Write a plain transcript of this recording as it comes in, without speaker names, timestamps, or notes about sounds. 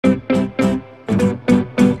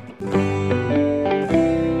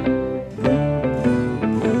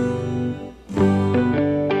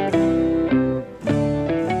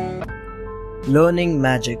Learning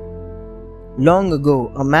magic. Long ago,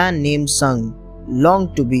 a man named Sung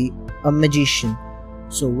longed to be a magician.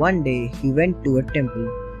 So one day he went to a temple.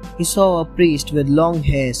 He saw a priest with long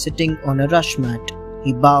hair sitting on a rush mat.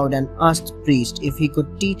 He bowed and asked the priest if he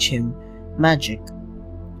could teach him magic.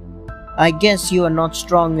 "I guess you are not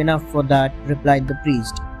strong enough for that," replied the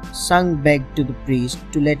priest. Sung begged to the priest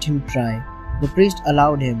to let him try. The priest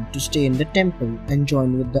allowed him to stay in the temple and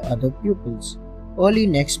join with the other pupils. Early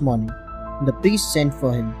next morning, the priest sent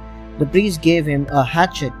for him. The priest gave him a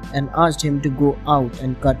hatchet and asked him to go out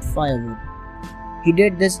and cut firewood. He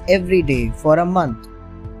did this every day for a month.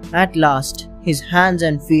 At last, his hands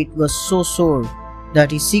and feet were so sore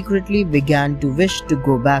that he secretly began to wish to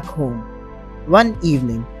go back home. One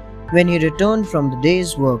evening, when he returned from the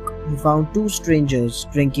day's work, he found two strangers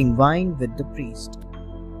drinking wine with the priest.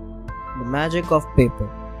 The magic of paper.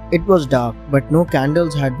 It was dark, but no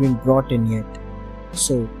candles had been brought in yet.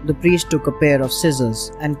 So the priest took a pair of scissors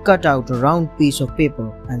and cut out a round piece of paper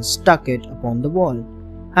and stuck it upon the wall.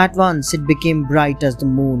 At once it became bright as the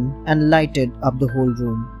moon and lighted up the whole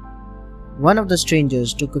room. One of the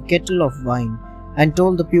strangers took a kettle of wine and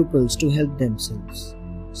told the pupils to help themselves.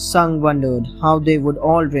 Sung wondered how they would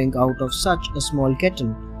all drink out of such a small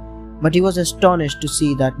kettle, but he was astonished to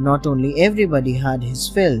see that not only everybody had his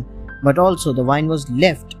fill, but also the wine was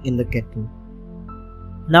left in the kettle.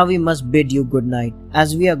 "Now we must bid you good night,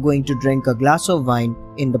 as we are going to drink a glass of wine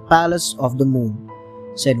in the palace of the moon,"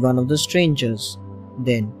 said one of the strangers.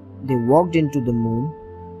 Then they walked into the moon,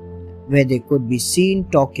 where they could be seen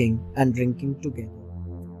talking and drinking together.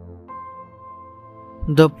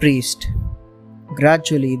 The priest.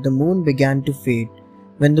 Gradually the moon began to fade.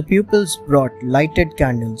 When the pupils brought lighted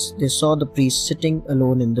candles, they saw the priest sitting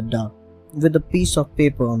alone in the dark, with a piece of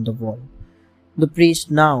paper on the wall. The priest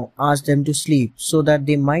now asked them to sleep so that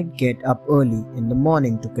they might get up early in the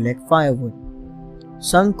morning to collect firewood.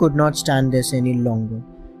 Sung could not stand this any longer.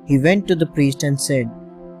 He went to the priest and said,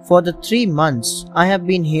 "For the 3 months I have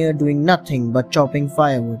been here doing nothing but chopping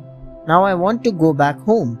firewood. Now I want to go back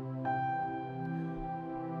home."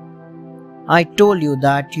 "I told you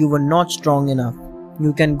that you were not strong enough.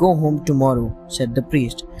 You can go home tomorrow," said the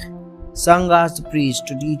priest. Sung asked the priest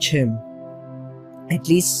to teach him at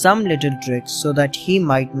least some little tricks so that he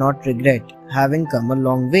might not regret having come a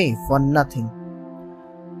long way for nothing.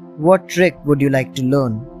 "What trick would you like to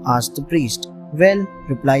learn?" asked the priest. "Well,"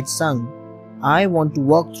 replied Sung, "I want to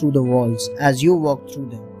walk through the walls as you walk through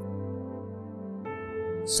them."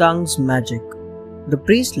 Sung's magic. The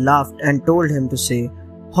priest laughed and told him to say,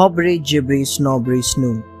 "Hobbery jibbery snobbery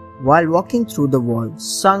snoo." While walking through the wall,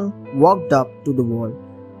 Sung walked up to the wall,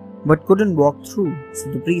 but couldn't walk through.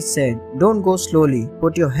 So the priest said, "Don't go slowly,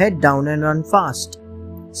 put your head down and run fast."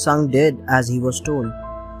 Sung did as he was told,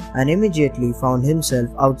 and immediately found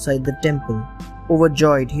himself outside the temple.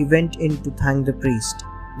 Overjoyed, he went in to thank the priest.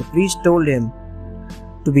 The priest told him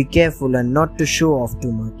to be careful and not to show off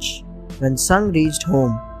too much. When Sung reached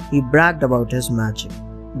home, he bragged about his magic,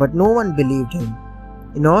 but no one believed him.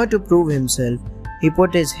 In order to prove himself, he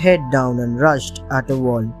put his head down and rushed at a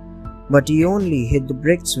wall, but he only hit the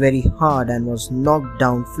bricks very hard and was knocked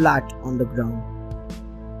down flat on the ground.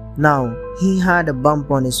 Now he had a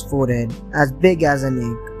bump on his forehead as big as an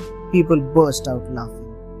egg. People burst out laughing.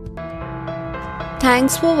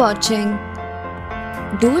 Thanks for watching.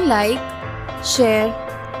 Do like, share,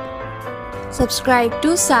 subscribe to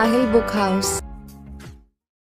Sahil Book House.